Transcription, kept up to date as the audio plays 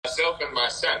and my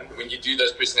son, when you do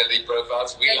those personality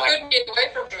profiles, They couldn't get away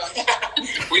from Grant.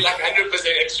 we're like 100%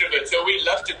 extrovert, so we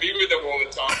love to be with them all the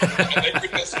time, and they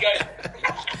couldn't escape.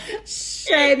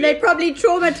 Shame. They're probably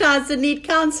traumatized and need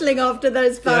counseling after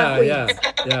those 5 weeks.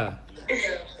 Yeah.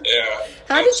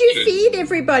 How did you feed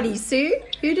everybody, Sue?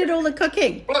 Who did all the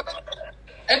cooking? Well,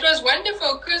 it was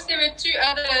wonderful because there were 2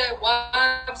 other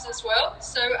wives as well.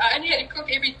 So I only had to cook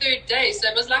every 3rd day. So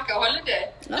it was like a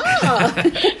holiday. Oh.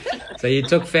 So you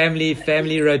took family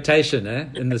rotation,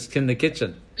 in the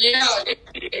kitchen. Yeah.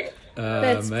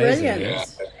 That's amazing, brilliant. yeah.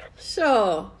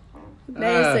 Sure.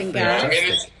 Amazing,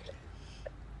 guys.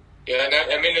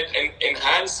 In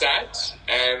hindsight,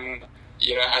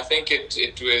 I think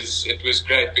it was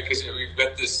great because we've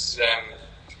got this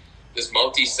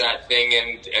multi-site thing,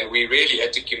 and we really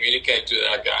had to communicate with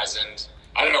our guys. And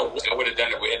I don't know what I would have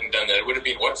done if we hadn't done that. It would have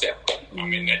been WhatsApp. I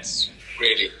mean, that's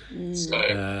really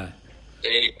so.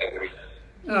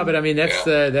 But I mean,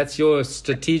 that's your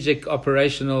strategic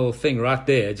operational thing right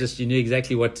there. Just you knew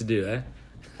exactly what to do, eh?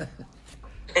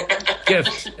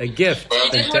 A gift. You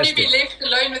didn't want to be Fantastic. left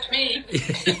alone with me.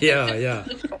 Yeah.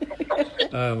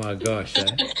 Oh my gosh. Eh?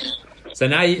 So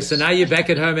now you're back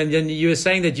at home, and then you were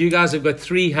saying that you guys have got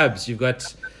 3 hubs. You've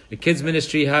got a kids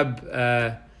ministry hub,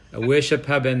 a worship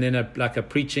hub, and then a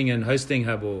preaching and hosting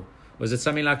hub, or was it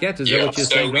something like that? Is that what you're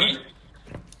saying, Grant?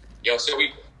 So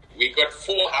we got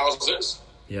 4 houses.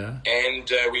 Yeah. And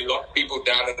we locked people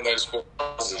down in those 4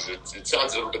 houses. It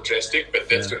sounds a little bit drastic, but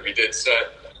that's what we did. So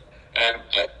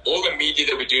all the media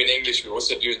that we do in English, we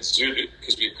also do in Zulu,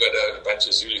 because we've got a bunch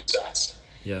of Zulu sites.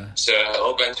 Yeah. So a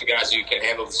whole bunch of guys who can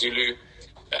handle Zulu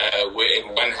were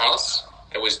in one house.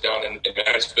 It was down in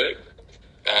Maritzburg.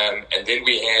 And then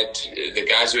we had the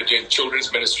guys who were doing children's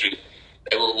ministry.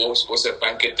 They were also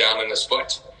bunkered down in a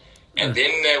spot. And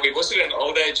then we've also got an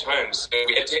old age home. So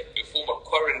we had to form a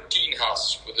quarantine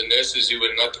house for the nurses who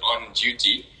were not on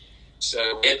duty.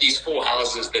 So we had these 4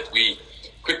 houses that we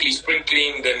quickly spring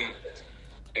cleaned, and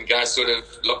guys sort of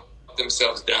locked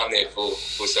themselves down there for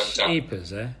some time.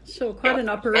 Keepers, eh? Sure, quite an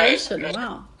operation.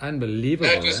 Wow. Unbelievable.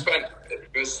 It was fun.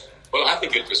 I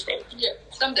think it was fun. Yeah,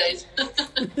 some days.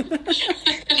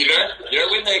 You know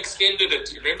when they extended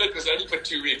it, remember, it was only for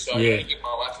 2 weeks. I only get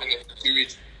my wife in there for 2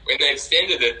 weeks. When they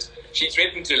extended it, she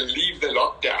threatened to leave the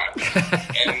lockdown.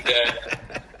 And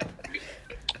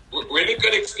when it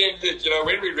got extended,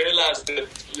 when we realized that,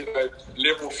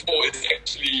 level 4 is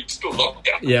actually still locked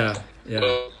down. Yeah.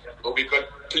 Well, we got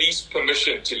police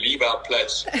permission to leave our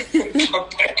place and come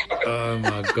back home. Oh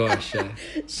my gosh. Eh?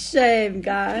 Shame,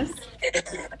 guys.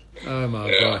 Oh my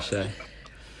gosh. Eh?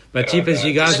 But Jeepers,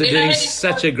 you guys are doing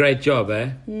such a great job, eh?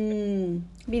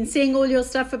 Been seeing all your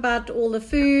stuff about all the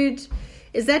food.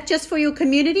 Is that just for your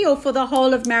community or for the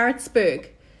whole of Maritzburg?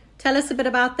 Tell us a bit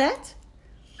about that.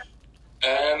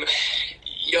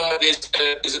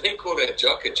 There's a thing called a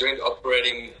JOC, a Joint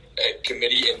Operating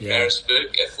Committee in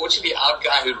Maritzburg. Fortunately, our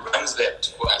guy who runs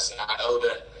that for us, our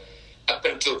elder, up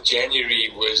until January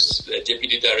was the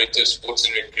Deputy Director of Sports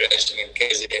and Recreation in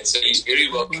KZN. So he's very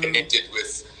well connected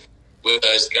with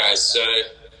those guys. So,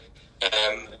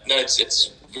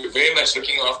 it's very much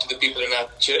looking after the people in our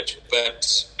church,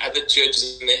 but other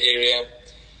churches in the area.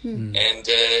 And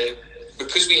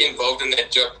because we're involved in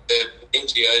that job, the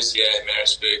NGOs here in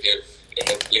Maritzburg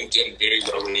have linked in very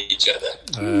well with each other.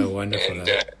 Oh, wonderful. And,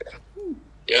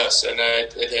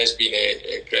 it has been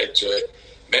a great joy.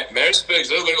 Maritzburg's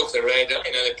a little bit off the radar,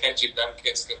 the country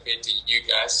bumpkins compared to you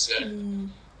guys. So,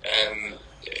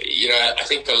 I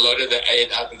think a lot of the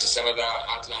aid out into some of our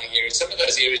outlying areas, some of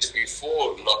those areas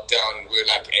before lockdown were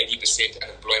like 80%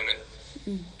 unemployment.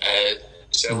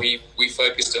 So we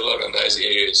focused a lot on those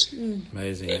areas.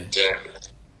 Amazing. And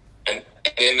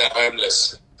then the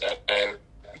homeless.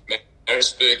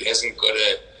 Maritzburg hasn't got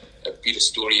a Peter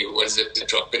Story, what is it, the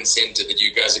drop-in center that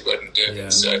you guys have got in Durban. Yeah.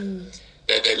 So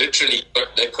they literally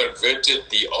converted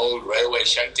the old railway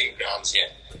shunting grounds here.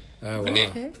 Oh, wow. And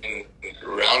then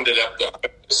rounded up the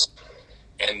homeless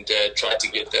and tried to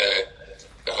get the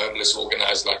homeless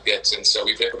organized like that. And so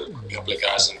we've had a couple of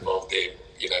guys involved there,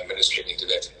 ministering into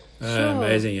that.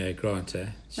 Amazing, Grant.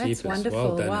 That's wonderful.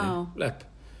 Well done, wow.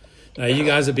 No, you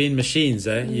guys have been machines,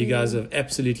 You guys have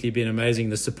absolutely been amazing.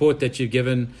 The support that you've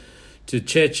given to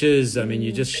churches, I mean,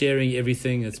 you're just sharing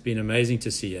everything. It's been amazing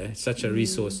to see, Such a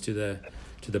resource to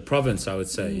the province, I would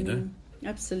say,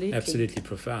 Absolutely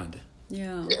profound.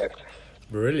 Yeah.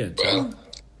 Brilliant. Well,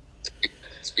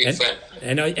 it's been fun.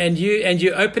 And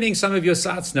you're opening some of your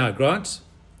sites now, Grant.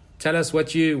 Tell us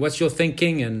what's your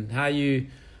thinking and how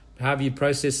have you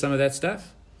processed some of that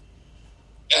stuff?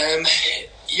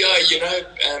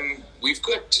 We've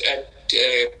got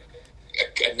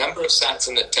a number of sites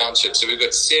in the township. So we've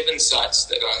got 7 sites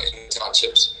that are in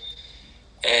townships.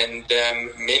 And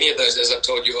many of those, as I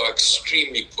told you, are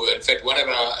extremely poor. In fact, one of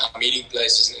our meeting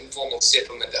places, an informal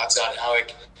settlement outside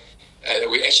Howick,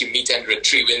 we actually meet under a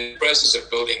tree. We're in the process of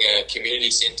building a community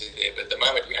centre there, but at the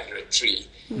moment we're under a tree.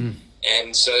 Mm.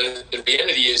 And so the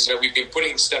reality is, we've been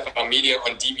putting stuff, our media,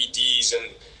 on DVDs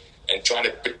and trying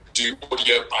to do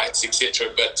audio bites, etc.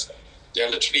 But there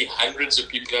are literally hundreds of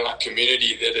people in our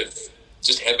community that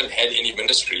just haven't had any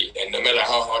ministry. And no matter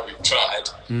how hard we've tried,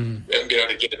 we haven't been able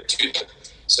to get it to them.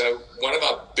 So one of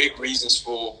our big reasons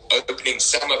for opening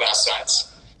some of our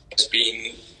sites has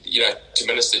been, to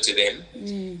minister to them.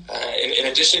 In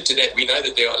addition to that, we know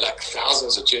that there are like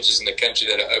thousands of churches in the country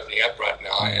that are opening up right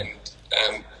now,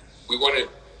 and we want to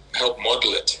help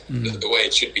model it the way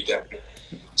it should be done.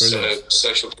 Brilliant. So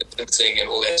social distancing and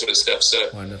all that sort of stuff. So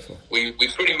wonderful. We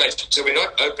pretty much, so we're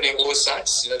not opening all the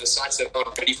sites. The sites that are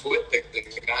not ready for it,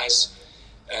 the guys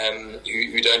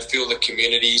who don't feel the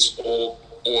communities or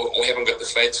haven't got the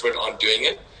faith for it aren't doing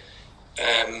it.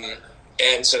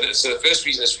 And so the first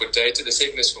reason is for data. The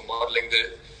second is for modeling.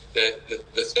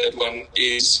 The third one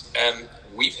is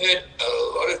we've had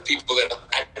a lot of people that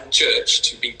are unchurched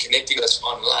who've been connecting with us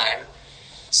online,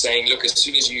 saying, look, as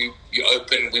soon as you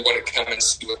open, we want to come and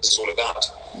see what it's all about.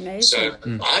 Amazing. So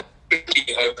I'm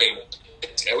really hoping,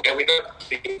 and we're not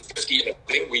thinking 50 in a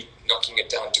thing, we're knocking it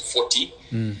down to 40.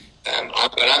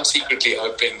 But I'm secretly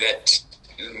hoping that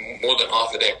more than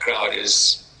half of that crowd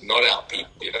is not our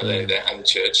people, they're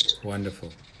unchurched.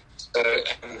 Wonderful.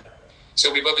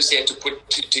 So we've obviously had to put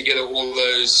together all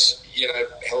those,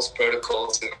 health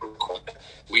protocols. And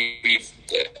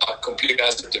our computer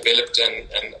guys have developed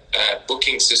a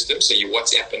booking system. So you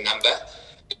WhatsApp a number,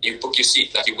 you book your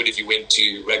seat like you would if you went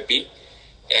to rugby,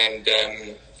 and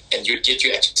you get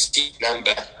your actual seat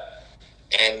number.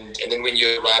 And then when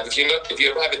you arrive, if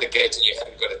you arrive at the gate and you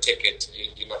haven't got a ticket,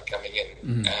 you're not coming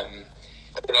in.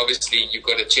 And then obviously you've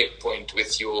got a checkpoint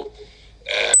with your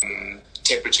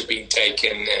temperature being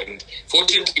taken, and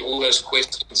fortunately all those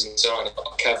questions and so on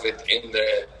are covered in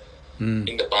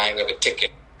the buying of a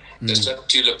ticket. It's not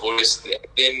too laborious.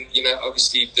 Then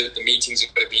obviously the meetings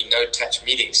are going to be no touch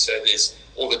meetings, so there's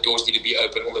all the doors need to be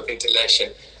open, all the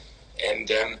ventilation, and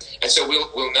so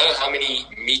we'll know how many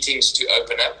meetings to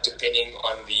open up depending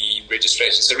on the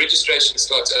registration. So registration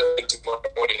starts opening tomorrow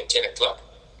morning at 10 o'clock.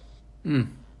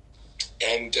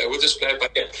 And we'll just play it by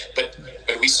ear. But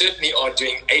we certainly are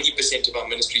doing 80% of our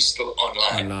ministry still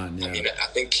online. Yeah. I mean, I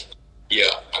think,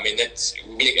 that's,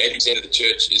 we think 80% of the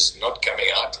church is not coming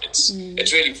out. It's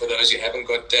really for those who haven't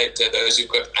got data, those who've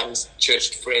got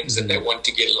unchurched friends that they want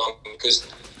to get along, because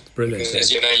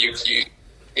as you know,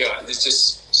 there's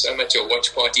just so much a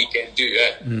watch party can do.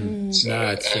 So, no,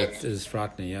 it's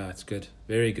frightening. Yeah, it's good.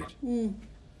 Very good.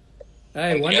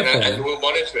 Hey, wonderful. And we'll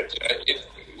monitor it.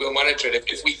 We'll monitor it.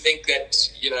 If we think that,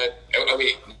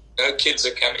 no kids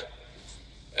are coming,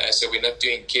 so we're not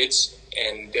doing kids,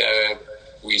 and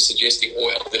we're suggesting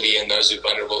all elderly and those who are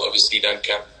vulnerable obviously don't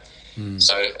come.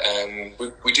 So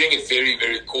we're doing it very,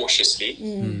 very cautiously,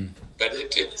 but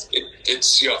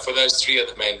it's for those 3 are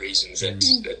the main reasons that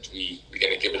we're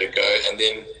going to give it a go, and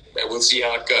then we'll see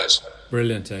how it goes.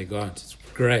 Brilliant, Grant. It's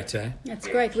great, That's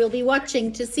great. We'll be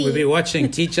watching to see. We'll be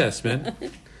watching. Teach us, man.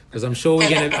 Because I'm sure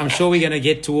we're gonna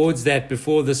get towards that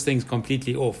before this thing's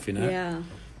completely off. I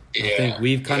think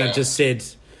we've kind of just said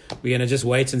we're gonna just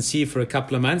wait and see for a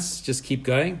couple of months, just keep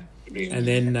going, and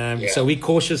then so we're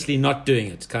cautiously not doing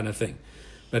it, kind of thing.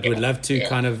 But we'd love to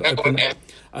kind of open.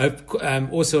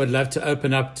 Also, I'd love to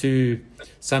open up to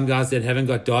some guys that haven't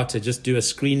got data, just do a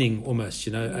screening almost.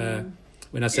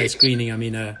 When I say screening, I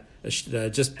mean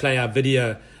just play our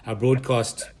video, our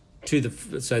broadcast. So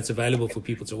it's available for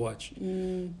people to watch,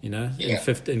 in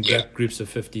groups of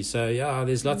 50. So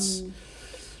there's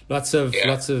lots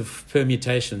of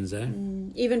permutations.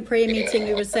 Even prayer meeting,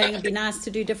 we were saying it'd be nice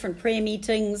to do different prayer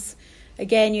meetings.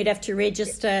 Again, you'd have to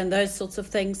register and those sorts of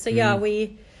things. So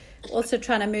we also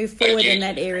trying to move forward in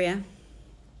that area.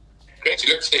 Great.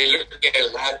 You're looking at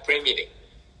a live prayer meeting.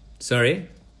 Sorry.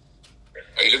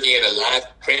 Are you looking at a live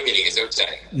prayer meeting, is that what you're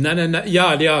saying? No.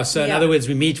 Yeah. So in other words,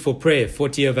 we meet for prayer.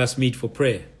 40 of us meet for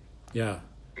prayer. Yeah.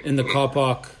 In the car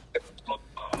park.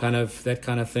 Kind of, that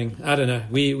kind of thing. I don't know.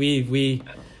 We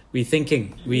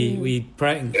thinking. We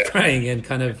praying and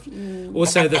kind of.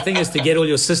 Also, the thing is to get all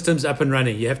your systems up and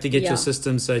running. You have to get your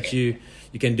systems so that you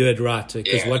can do it right.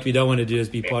 Because what we don't want to do is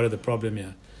be part of the problem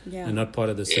here. And not part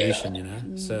of the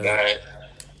solution, So.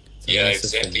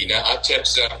 Exactly. Now, our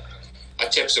chaps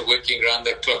are working around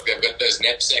the clock. They've got those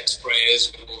knapsack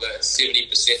sprayers with all the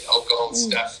 70% alcohol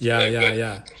stuff.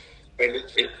 Yeah.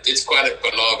 it's quite a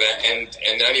palaver,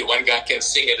 and only one guy can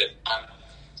sing at a time.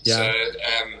 Yeah. So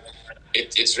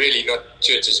it's really not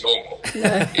church as normal.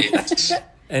 No.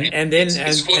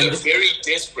 It's for the very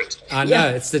desperate. I know,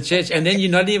 it's the church. And then you're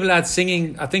not even allowed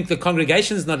singing. I think the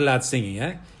congregation's not allowed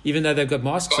singing, even though they've got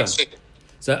masks on.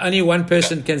 So only one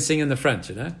person can sing in the front,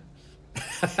 Some of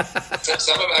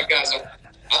our guys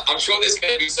I'm sure there's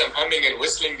going to be some humming and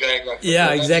whistling going on.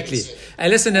 Yeah, exactly. And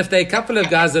listen, if they're a couple of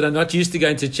guys that are not used to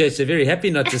going to church, they're very happy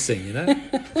not to sing, Yeah,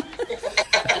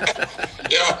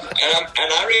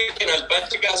 and I reckon a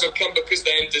bunch of guys will come because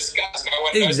they're in disguise. No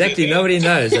one Exactly, nobody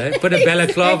knows. Put a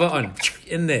balaclava on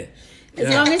in there. As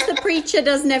long as the preacher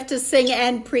doesn't have to sing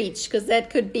and preach, because that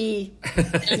could be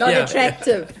not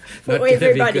attractive for not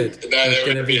everybody. Be not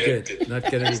going to be good. Not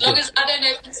going to be As long as I don't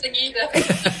have to sing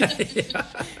either.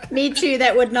 Me too.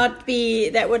 That wouldn't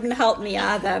help me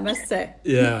either, I must say.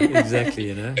 Yeah,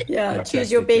 exactly. Yeah,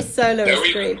 choose your best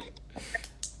soloist group.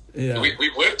 Yeah.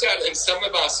 We've worked out in some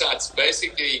of our sites,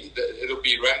 basically, it'll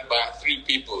be run by 3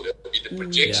 people. There'll be the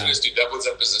projectionist who doubles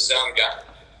up as a sound guy,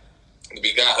 there'll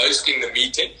be a guy hosting the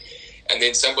meeting, and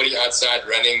then somebody outside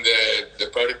running the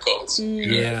protocols.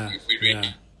 If we really,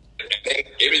 and then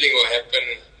everything will happen,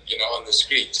 on the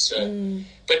street. So,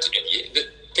 but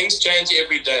things change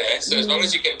every day. So as long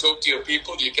as you can talk to your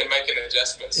people, you can make an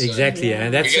adjustment. So exactly,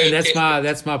 and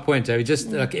that's my point. We just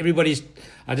like everybody's.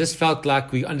 I just felt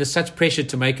like we under such pressure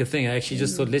to make a thing. I actually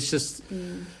just thought, let's just,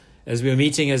 as we were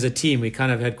meeting as a team, we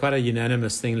kind of had quite a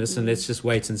unanimous thing. Listen, let's just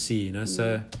wait and see.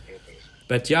 So.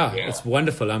 But it's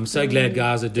wonderful. I'm so glad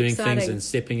guys are doing things and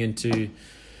stepping into.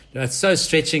 It's so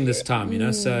stretching this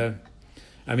time, So,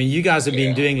 I mean, you guys have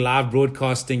been doing live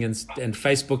broadcasting and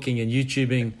Facebooking and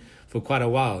YouTubing for quite a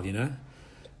while,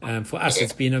 For us,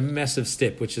 it's been a massive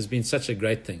step, which has been such a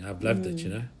great thing. I've loved it,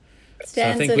 So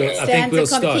I think we'll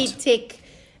start.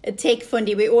 A tech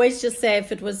fundy. We always just say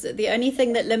if it was the only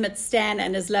thing that limits Stan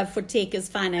and his love for tech is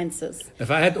finances. If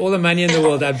I had all the money in the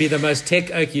world, I'd be the most tech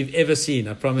oak you've ever seen.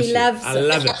 I promise you. I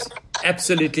love it.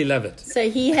 Absolutely love it. So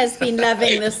he has been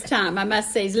loving this time. I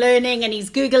must say, he's learning and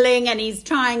he's Googling and he's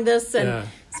trying this. And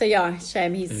so,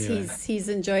 shame. He's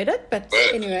enjoyed it. But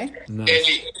anyway. Nice.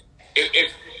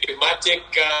 If my tech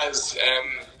guys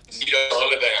need a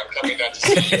holiday, I'm coming down to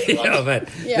see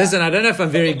you. Listen, I don't know if I'm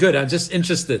very good. I'm just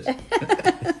interested.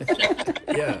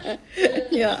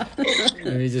 Yeah.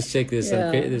 Let me just check this.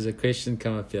 There's a question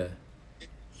come up here.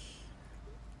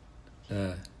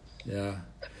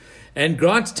 And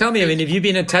Grant, tell me, have you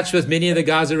been in touch with many of the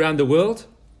guys around the world?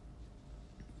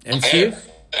 And Sue?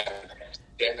 I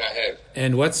have.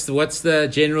 And what's the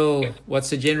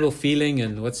general feeling,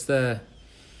 and what's the?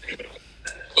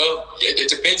 Well, it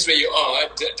depends where you are.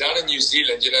 Down in New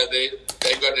Zealand, they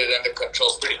got it under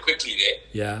control pretty quickly there.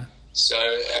 Yeah. So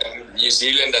New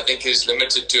Zealand, I think, is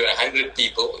limited to 100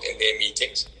 people in their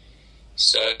meetings.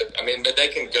 So, but they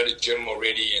can go to gym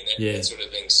already and that sort of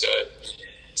thing. So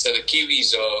the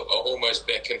Kiwis are almost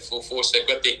back in full force. They've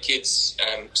got their kids,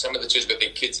 some of the churches got their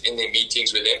kids in their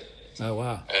meetings with them. Oh,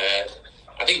 wow.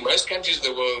 I think most countries of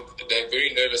the world, they're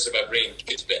very nervous about bringing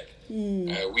kids back.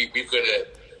 We've got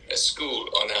a school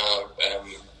on our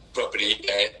property,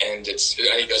 and it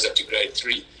only goes up to grade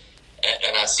 3.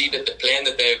 And I see that the plan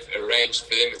that they've arranged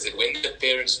for them is that when the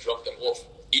parents drop them off,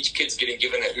 each kid's getting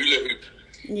given a hula hoop.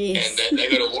 Yes. And they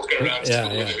got to walk around school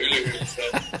with a hula hoop.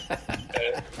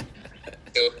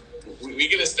 So we're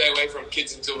going to stay away from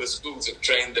kids until the schools have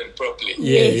trained them properly.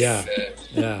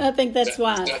 I think that's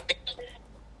why.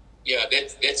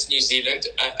 That's New Zealand.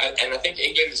 And I think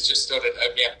England has just started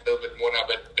opening up a little bit more now.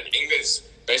 But England's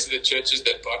basically the churches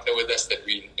that partner with us that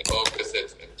we involved with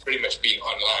have pretty much been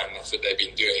online. That's what they've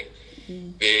been doing.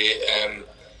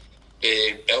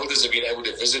 Their elders have been able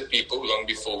to visit people long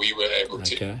before we were able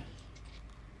to. And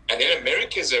then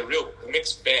America's a real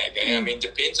mixed bag.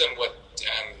 Depends on what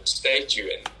state you're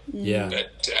in. Yeah.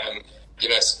 But,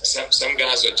 some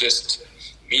guys are just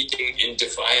meeting in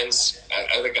defiance.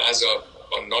 Other guys are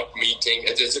not meeting.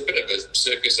 It's a bit of a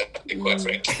circus, I think, quite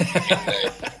frankly.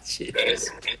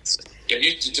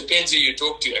 It depends who you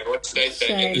talk to and what state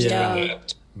they're in.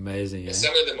 Amazing. Yeah.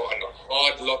 Some of them are on a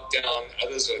hard lockdown.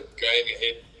 Others are going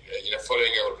ahead,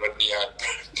 following old Rodney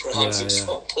Howard-Brown's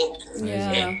example.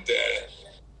 And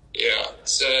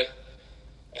so,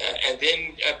 and then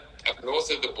up north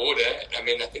of the border, I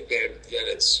think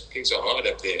things are hard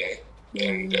up there.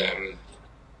 And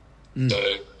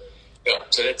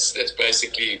so that's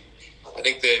basically, I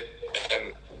think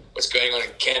what's going on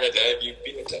in Canada. Have you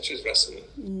been in touch with Russell?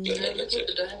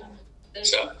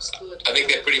 So I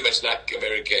think they're pretty much like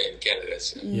America and Canada.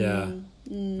 So.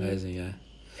 Amazing.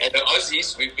 And the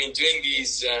Aussies, we've been doing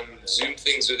these Zoom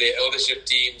things with their eldership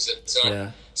teams and so on.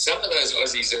 Yeah. Some of those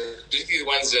Aussies, particularly the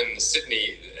ones in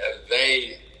Sydney,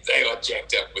 they are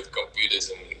jacked up with computers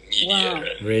and media. Wow.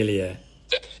 And, Really, yeah.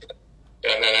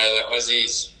 no, the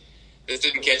Aussies, this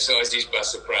didn't catch the Aussies by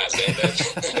surprise.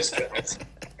 Those guys.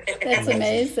 That's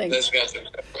amazing. Those guys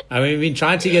I mean, we've been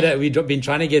trying to get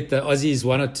the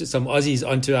Aussies, some Aussies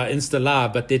onto our Insta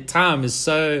Live, but their time is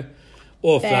so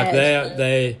off. Bad.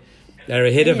 Like they're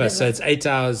ahead of us, so it's 8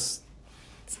 hours.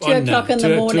 It's 2 o'clock in the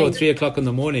 2 morning. or 3 o'clock in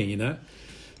the morning. You know,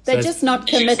 They're So just not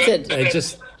committed. They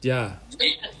just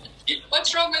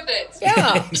What's wrong with it?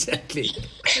 Yeah. exactly.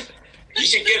 You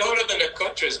should get hold of the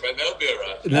Nacotras, man. They'll be all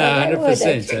right. No, they would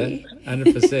 100%. actually.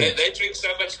 100%. They drink so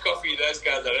much coffee, those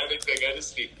guys, I don't think they go to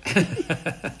sleep.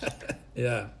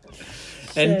 Yeah.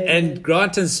 So And good.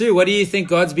 Grant and Sue, what do you think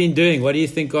God's been doing? What do you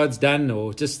think God's done?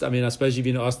 Or just, I mean, I suppose you've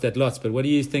been asked that lots, but what do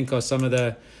you think are some of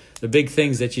the big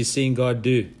things that you're seeing God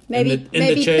do Maybe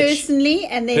in the church, personally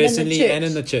and then in the church. and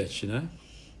in the church, you know?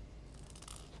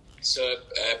 So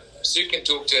Sue can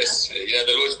talk to us. The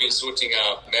Lord's been sorting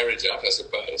our marriage out, I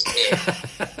suppose. Yeah.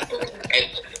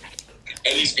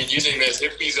 and he's been using those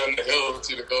hippies on the hill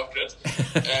to look after us.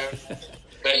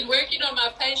 Been working on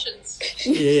my patience.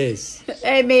 Yes.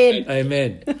 Amen.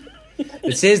 Amen.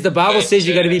 It says, the Bible says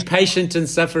you've got to be patient in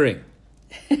suffering.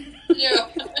 Yeah.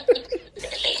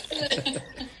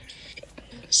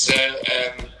 So,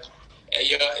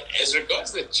 as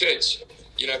regards to the church,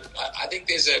 I think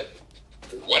there's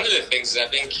one of the things I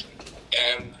think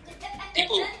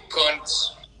people can't,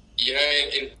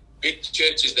 in big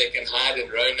churches they can hide in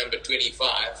row number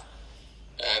 25.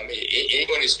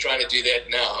 Anyone who's trying to do that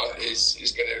now is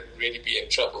going to really be in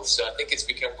trouble. So I think it's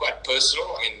become quite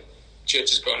personal. I mean, church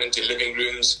has gone into living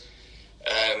rooms,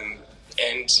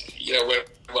 and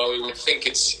while we would think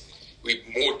we're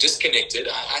more disconnected,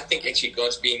 I think actually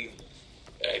God's been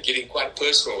getting quite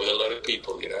personal with a lot of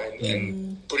people,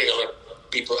 and putting a lot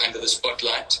of people under the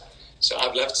spotlight. So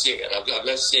I've loved seeing it. I've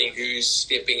loved seeing who's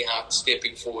stepping out,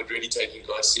 stepping forward, really taking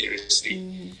God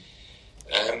seriously.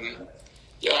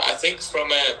 I think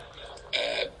from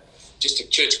just a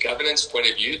church governance point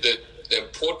of view, the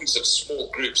importance of small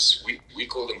groups, we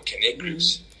call them connect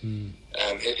groups,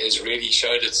 has really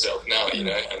showed itself now.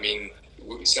 I mean,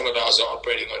 some of ours are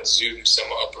operating on Zoom, some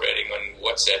are operating on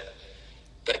WhatsApp,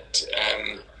 but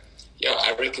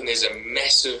I reckon there's a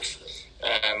massive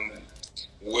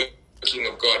working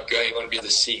of God going on behind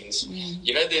the scenes.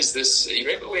 There's this. You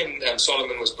remember when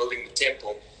Solomon was building the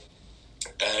temple?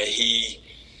 He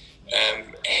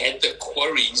had the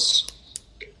quarries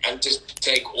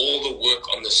undertake all the work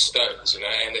on the stones,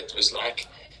 and it was like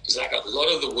a lot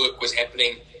of the work was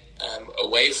happening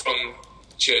away from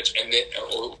church and then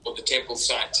or the temple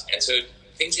site, and so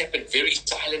things happened very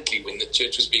silently when the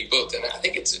church was being built. And I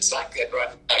think it's like that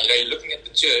right now. You're looking at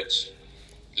the church,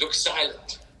 it looks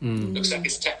silent, looks like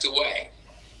it's tucked away,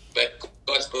 but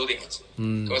God's building it.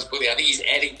 God's building. I think He's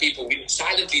adding people.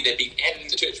 Silently, they're being added in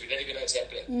the church. We don't even know it's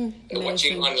happening. They're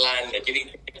watching online. They're getting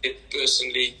connected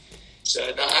personally.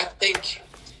 So no, I think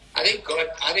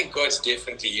God's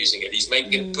definitely using it. He's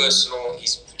making it personal.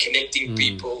 He's connecting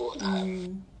people.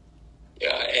 And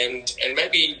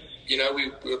maybe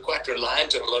we were quite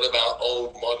reliant on a lot of our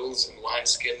old models and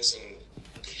wineskins,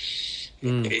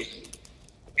 and I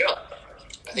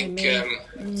think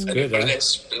It's I good, think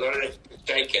that's a lot of it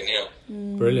taken.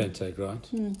 Brilliant, Grant.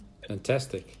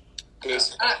 Fantastic.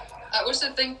 Yes. I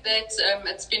also think that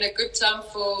it's been a good time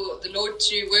for the Lord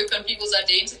to work on people's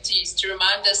identities, to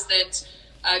remind us that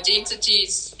our identity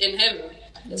is in Him.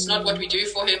 It's not what we do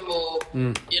for Him or,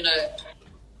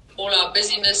 all our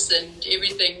busyness and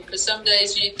everything. Because some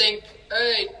days you think,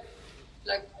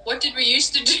 what did we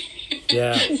used to do?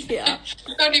 Yeah. Yeah.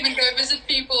 You can't even go visit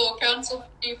people or counsel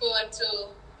people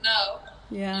until now.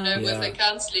 Yeah. With the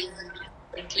counselling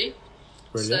currently.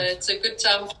 Brilliant. So it's a good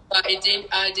time for our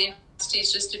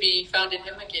identities just to be found in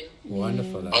Him again.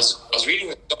 Wonderful. I was reading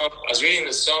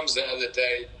the Psalms the other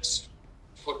day,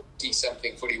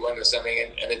 40-something, 41 or something,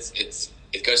 and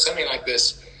it goes something like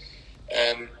this: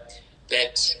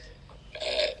 that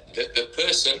the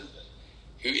person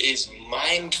who is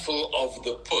mindful of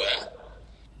the poor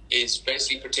is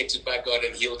basically protected by God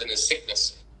and healed in his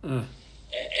sickness. And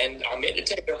I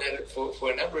meditated on that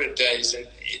for a number of days, and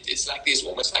it's like there's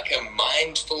almost like a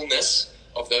mindfulness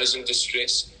of those in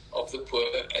distress, of the poor,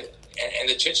 and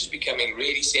the church is becoming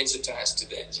really sensitized to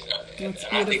that, and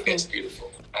I think that's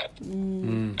beautiful. I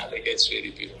think that's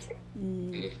really beautiful.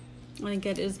 I think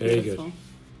it is Very beautiful. good.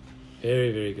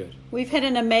 Very, very good. We've had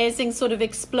an amazing sort of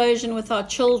explosion with our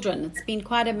children. It's been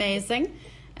quite amazing.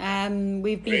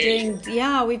 We've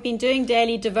been doing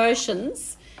daily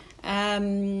devotions,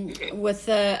 with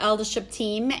the eldership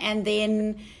team. And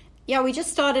then, we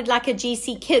just started like a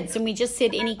GC Kids, and we just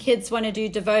said any kids want to do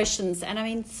devotions. And I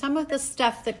mean, some of the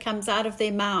stuff that comes out of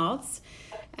their mouths,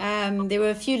 there were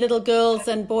a few little girls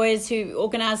and boys who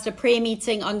organized a prayer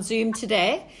meeting on Zoom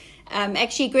today.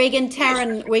 Actually, Greg and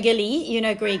Taryn Wiggily, you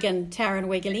know Greg and Taryn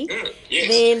Wiggily, yes.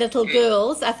 They're little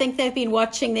girls. I think they've been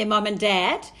watching their mom and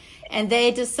dad, and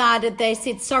they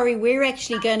said, sorry, we're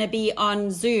actually going to be on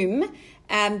Zoom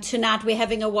tonight. We're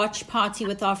having a watch party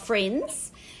with our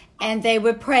friends, and they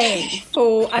were praying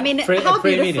for, how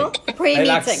beautiful. A prayer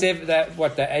meeting.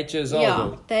 Like they're 8 years old?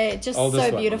 Yeah, they're just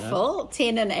so beautiful, one,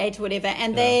 10 and 8, whatever.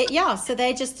 And so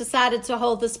they just decided to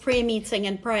hold this prayer meeting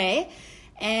and pray.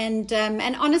 And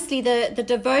honestly, the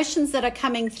devotions that are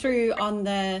coming through on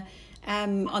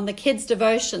the kids'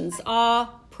 devotions are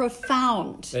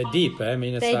profound. They're deep.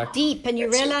 They're deep, and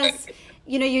you realize,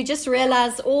 you just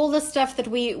realize all the stuff that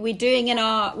we're doing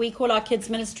we call our kids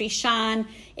ministry Shine.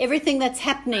 Everything that's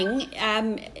happening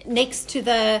next to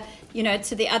the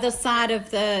to the other side of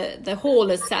the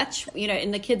hall as such, in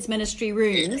the kids ministry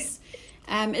rooms.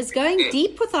 Is going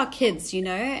deep with our kids,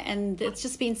 and it's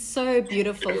just been so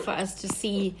beautiful for us to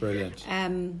see. Brilliant.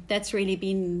 That's really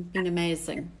been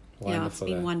amazing. Wonderful,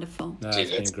 it's been wonderful. No,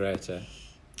 it's been great.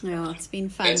 Yeah, it's been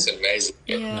fun. That's amazing.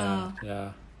 Yeah.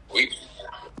 Yeah.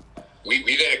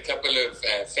 We've had a couple of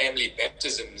family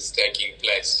baptisms taking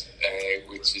place,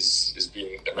 which has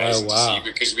been amazing to see,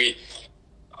 because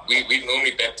we've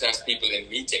normally baptized people in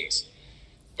meetings,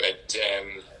 but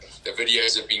the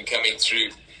videos have been coming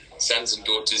through. Sons and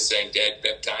daughters saying, "Dad,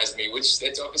 baptize me,"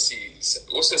 that's obviously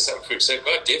also some fruit. So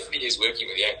God definitely is working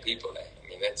with young people.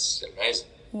 That's amazing.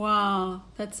 Wow,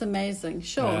 that's amazing.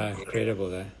 Sure.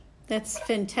 Incredible, That's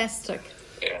fantastic.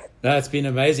 Yeah. No, it's been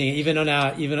amazing. Even on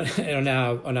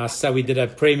our so we did a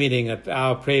prayer meeting,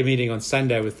 our prayer meeting on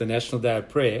Sunday with the National Day of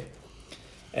Prayer,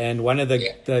 and one of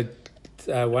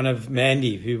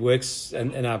Mandy, who works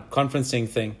in our conferencing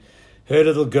thing, her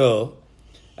little girl.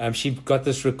 She got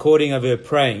this recording of her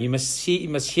praying. You must hear.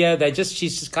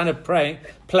 She's just kind of playing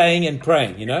and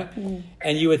praying,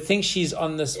 And you would think she's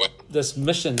on this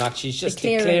mission, like she's just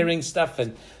declaring stuff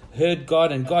and heard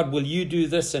God, and God, will you do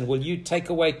this, and will you take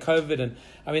away COVID? And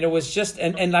it was just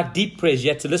and like deep prayers.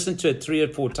 You had to listen to it 3 or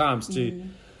 4 times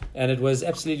and it was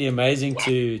absolutely amazing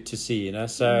to see,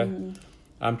 So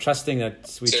I'm trusting that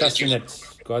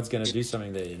God's going to do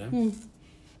something there,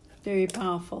 Very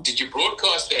powerful. Did you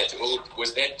broadcast that, or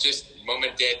was that just mom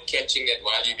and dad catching it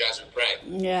while you guys were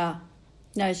praying? Yeah.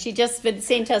 No, she just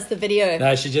sent us the video.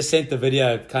 No, she just sent the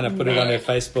video, kind of put it on her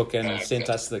Facebook and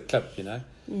sent us the clip,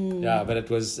 Yeah, but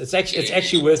it's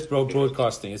actually worth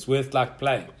broadcasting. It's worth like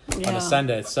playing on a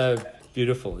Sunday. It's so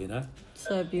beautiful,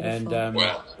 So beautiful.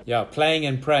 And playing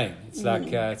and praying. It's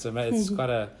like it's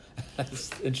quite it's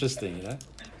interesting,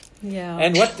 Yeah.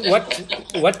 And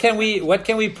what can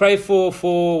we pray for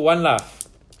One Life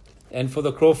and for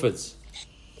the Crawfords?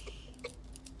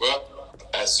 Well,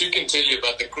 Sue can tell you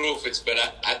about the Crawfords, but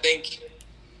I think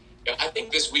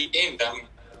this weekend,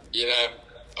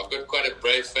 I've got quite a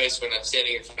brave face when I'm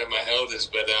standing in front of my elders,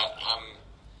 but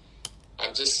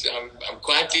I'm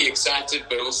quietly excited,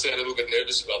 but also a little bit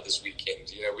nervous about this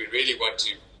weekend. We really want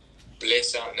to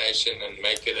bless our nation and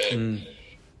make it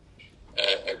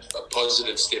a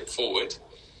positive step forward,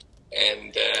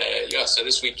 and so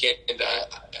this weekend, and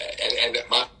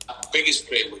my biggest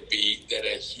prayer would be that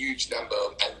a huge number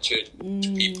of unchurched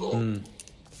people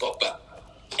pop up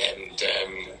and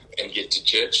get to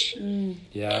church.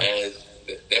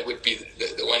 That would be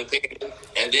the one thing,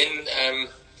 and then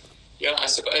I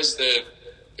suppose the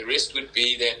rest would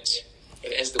be that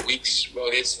as the weeks roll,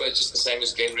 I suppose just the same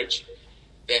as Glenridge.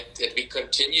 That we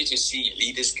continue to see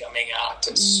leaders coming out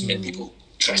and people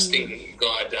trusting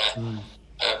God.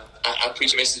 I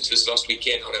preached a message this last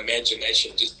weekend on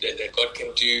imagination, just that God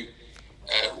can do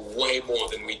way more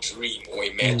than we dream or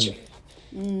imagine.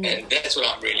 And that's what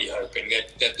I'm really hoping,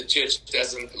 that the church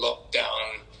doesn't lock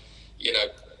down,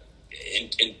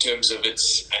 in terms of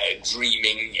its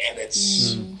dreaming and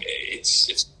its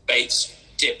faith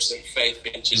steps and faith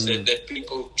benches, that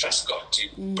people trust God to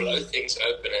blow things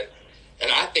open. And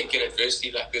I think in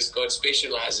adversity like this, God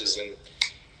specializes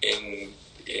in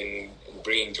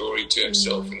bringing glory to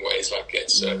Himself in ways like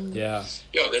that. So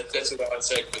that's what I would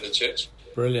say for the church.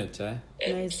 Brilliant, eh?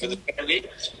 And amazing. for the family,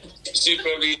 Sue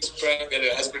probably is praying that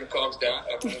her husband calms down.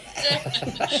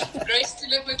 Grace to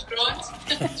live with Grant.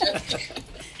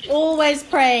 Always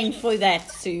praying for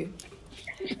that, Sue.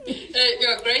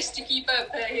 Grace to keep up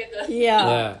her head.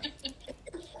 Yeah.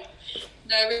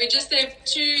 No, we just have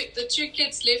the two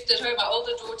kids left at home. Our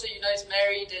older daughter, is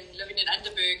married and living in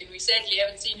Underberg, and we sadly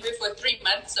haven't seen her for 3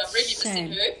 months. So I'm really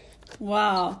missing her.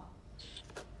 Wow.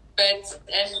 And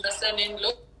my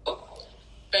son-in-law.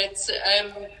 But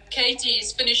Katie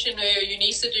is finishing her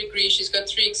UNISA degree. She's got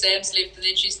 3 exams left, and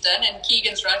then she's done. And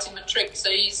Keegan's writing matric, so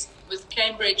he's with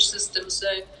Cambridge system. So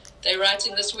they're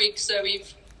writing this week. So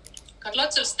we've got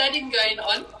lots of studying going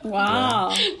on.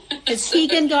 Wow. Has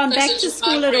Keegan gone back to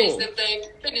school at all?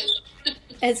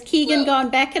 Has Keegan gone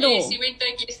back at all? Yes, he went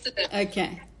back yesterday.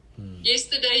 Okay.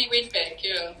 Yesterday he went back,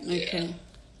 yeah. Okay.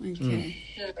 Okay.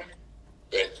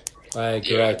 Yeah.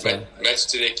 Great. Much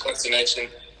to their consternation,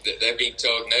 they're being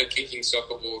told no kicking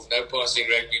soccer balls, no passing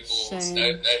rugby balls,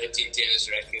 no hitting tennis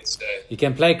rackets. So. You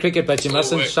can play cricket, but you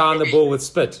mustn't shine the ball with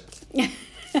spit.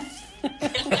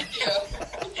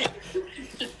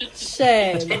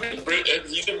 Shame. He's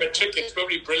a matric. It's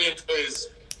probably brilliant for his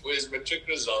matric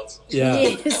results. Yeah.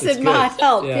 Yes, it might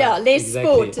help. Yeah, less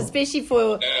sport, especially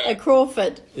for a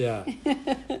Crawford. Yeah.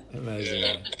 Amazing.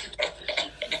 Yeah.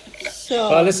 Sure.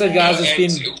 Well, listen, guys, it's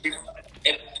been...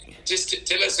 And just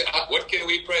tell us, what can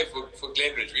we pray for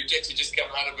Glenridge? We've actually just come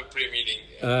out of a prayer meeting.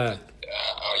 Our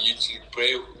YouTube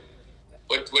prayer.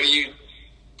 What do you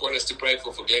want us to pray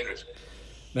for Glenridge?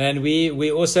 Man, we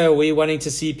wanting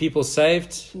to see people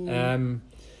saved. We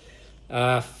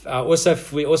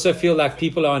also feel like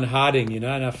people are in hiding,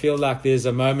 and I feel like there's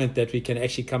a moment that we can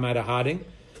actually come out of hiding.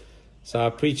 So I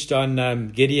preached on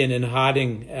Gideon in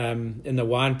hiding in the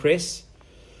wine press,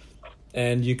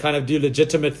 and you kind of do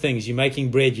legitimate things. You're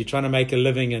making bread, you're trying to make a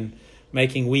living and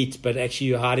making wheat, but actually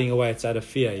you're hiding away. It's out of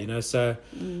fear, So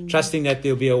trusting that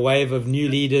there'll be a wave of new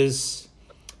leaders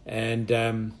and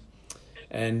a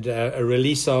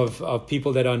release of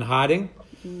people that are in hiding.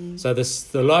 So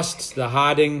the lost, the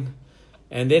hiding,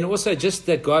 and then also just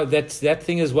that God, that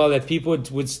thing as well, that people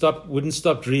wouldn't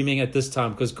stop dreaming at this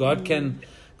time, because God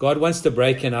wants to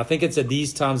break in. I think it's at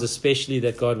these times especially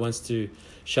that God wants to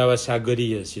show us how good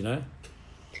He is,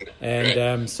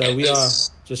 And so we are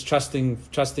just trusting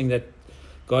that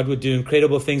God would do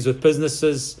incredible things with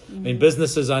businesses. I mean,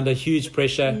 businesses under huge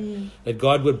pressure, that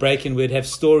God would break in. We'd have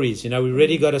stories. We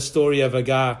already got a story of a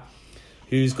guy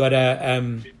who's got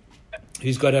a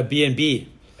B&B,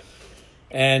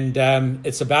 and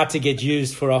it's about to get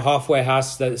used for a halfway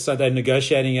house. So they're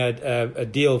negotiating a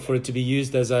deal for it to be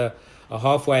used as a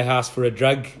halfway house for a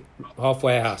drug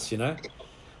halfway house,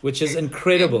 which is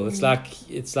incredible. It's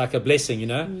like a blessing,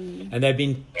 And they've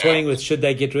been toying with should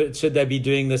they be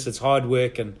doing this? It's hard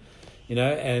work, and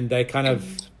and they kind of.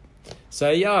 So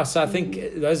I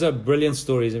think those are brilliant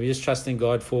stories, and we're just trusting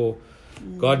God for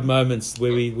God moments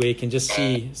where we can just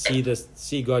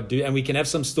see God do, and we can have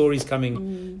some stories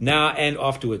coming now and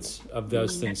afterwards of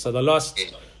those things. So the lost,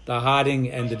 the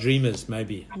hiding, and the dreamers,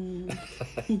 maybe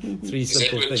 3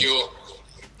 simple things.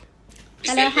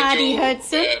 Hello, Hardy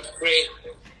Hudson.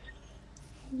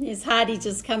 Yes, Hardy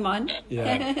just come on.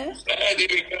 Yeah. There we go.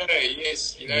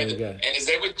 Yes, There we go. And is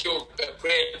that what your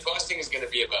prayer and fasting is going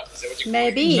to be about? Is that what you're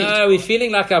Maybe. No, we're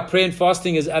feeling like our prayer and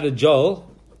fasting is out of Joel.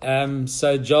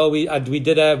 So Joel, we're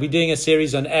doing a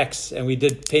series on Acts, and we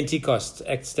did Pentecost,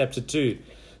 Acts chapter 2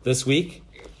 this week,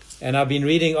 and I've been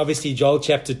reading obviously Joel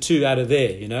chapter 2 out of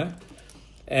there,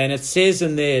 and it says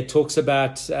in there, it talks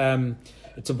about come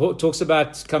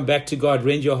back to God,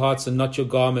 rend your hearts and not your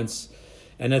garments,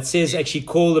 and it says actually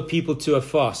call the people to a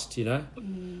fast,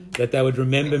 that they would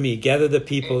remember me, gather the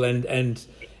people, and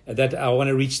that I want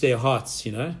to reach their hearts,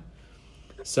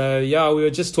 So we were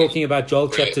just talking about Joel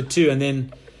chapter 2, and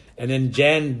then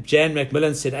Jan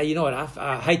McMillan said, "Hey, you know what?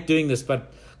 I hate doing this,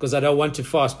 but because I don't want to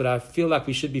fast, but I feel like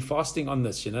we should be fasting on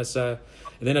this, So,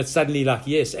 and then it's suddenly like,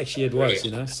 yes, actually it was,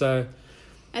 So,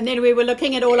 and then we were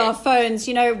looking at all our phones.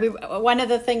 One of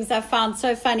the things I found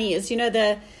so funny is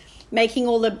the making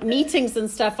all the meetings and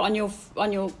stuff on your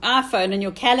iPhone and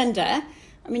your calendar.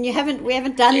 I mean, we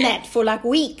haven't done that for like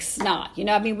weeks now.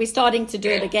 We're starting to do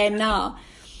it again now.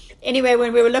 Anyway,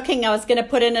 when we were looking, I was going to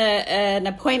put in an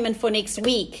appointment for next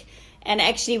week. And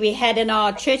actually, we had in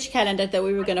our church calendar that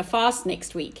we were going to fast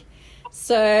next week.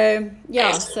 So,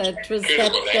 so it was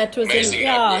that was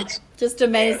just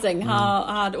amazing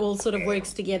how it all sort of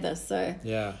works together. So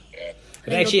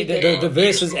and actually, the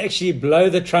verse is actually blow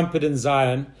the trumpet in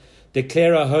Zion,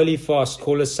 declare a holy fast,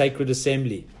 call a sacred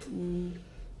assembly.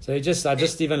 So I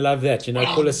just even love that,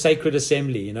 call a sacred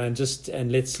assembly,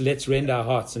 and let's rend our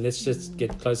hearts and let's just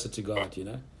get closer to God,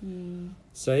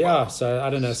 So I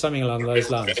don't know, something along those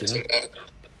lines,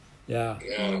 Yeah.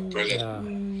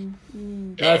 Brilliant.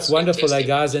 No, it's wonderful,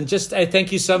 guys, and just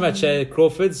thank you so much,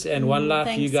 Crawfords and One Life.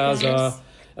 Thanks, you guys guys. are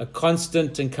a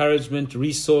constant encouragement,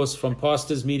 resource from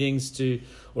pastors' meetings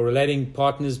or relating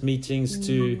partners' meetings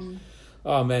to,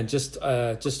 oh man, just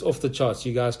off the charts.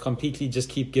 You guys completely just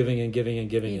keep giving and giving and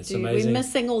giving. It's amazing. We're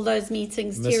missing all those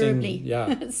meetings terribly.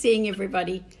 Yeah. Seeing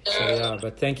everybody. So,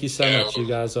 but thank you so much. You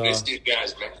guys are. Bless you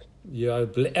guys, man. You are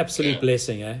absolute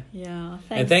blessing, eh? Yeah.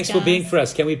 And thanks for being for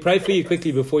us. Can we pray for you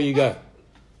quickly before you go?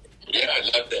 Yeah, I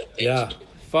love that. Thank you.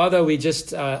 Father, we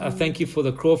just I thank you for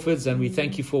the Crawfords, and we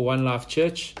thank you for One Life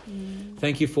Church.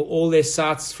 Thank you for all their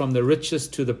sites, from the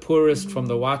richest to the poorest, from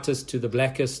the whitest to the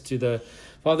blackest, to the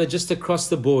Father, just across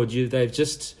the board.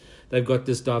 They've got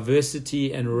this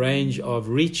diversity and range of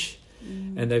reach,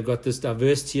 and they've got this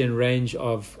diversity and range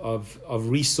of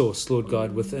resource, Lord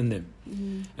God, within them.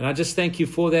 And I just thank you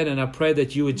for that, and I pray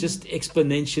that you would just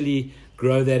exponentially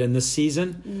grow that in this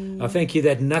season. I thank you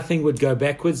that nothing would go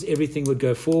backwards, everything would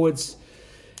go forwards.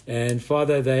 And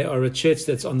Father, they are a church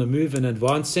that's on the move and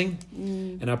advancing.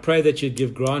 And I pray that you'd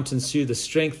give Grant and Sue the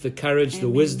strength, the courage, the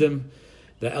wisdom,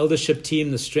 the eldership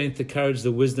team, the strength, the courage,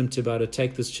 the wisdom to be able to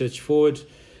take this church forward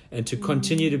and to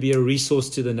continue to be a resource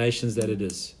to the nations that it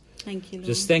is. Thank you, Lord.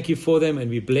 Just thank you for them, and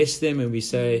we bless them, and we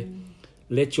say,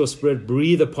 let your Spirit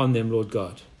breathe upon them, Lord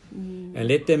God. And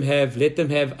let them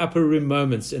have upper room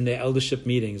moments in their eldership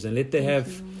meetings, and let them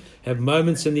have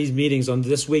moments in these meetings on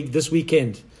this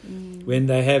weekend, when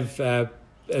they have,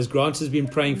 as Grant has been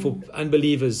praying for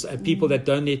unbelievers, people that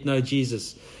don't yet know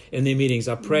Jesus in their meetings.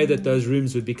 I pray that those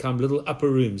rooms would become little upper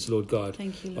rooms, Lord God,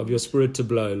 Thank you, Lord. of your Spirit to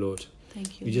blow, Lord.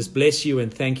 Thank you. We just bless you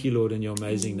and thank you, Lord, in your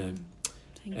amazing name.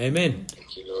 Amen.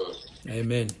 Thank you, Lord.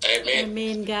 Amen. Amen.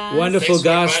 Amen, guys. Wonderful, Thanks for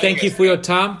guys. inviting Thank you us, for your man.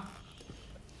 time.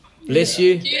 Bless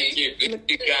you. Thank you. Good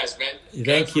you guys, man.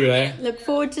 Thank you, eh? Look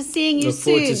forward to seeing you Look soon.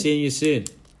 forward to seeing you soon.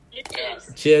 Yeah.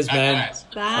 Cheers, man. Likewise.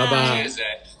 Bye. Bye-bye. Cheers, eh?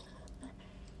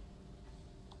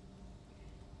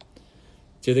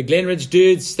 To the Glenridge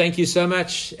dudes, thank you so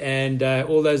much. And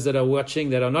all those that are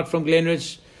watching that are not from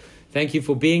Glenridge, thank you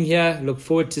for being here. Look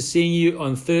forward to seeing you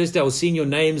on Thursday, or seeing your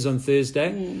names on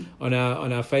Thursday on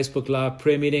our Facebook Live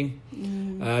prayer meeting.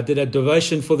 I did a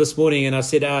devotion for this morning, and I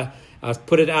said I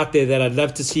put it out there that I'd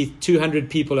love to see 200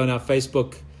 people on our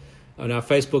Facebook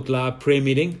Live prayer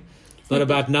meeting. It's not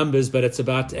about numbers, but it's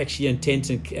about actually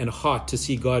intent and heart to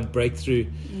see God break through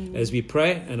as we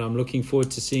pray. And I'm looking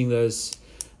forward to seeing those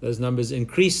numbers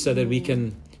increase so that we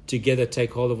can together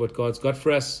take hold of what God's got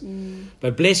for us.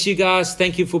 But bless you guys.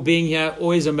 Thank you for being here.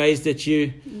 Always amazed at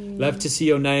you. Love to see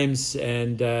your names,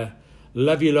 and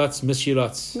love you lots. Miss you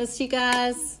lots. Miss you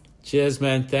guys. Cheers,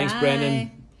 man. Thanks, Bye.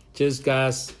 Brandon. Cheers,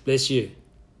 guys. Bless you.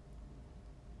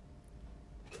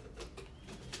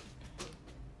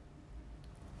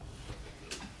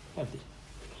 Lovely.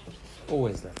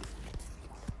 Always lovely.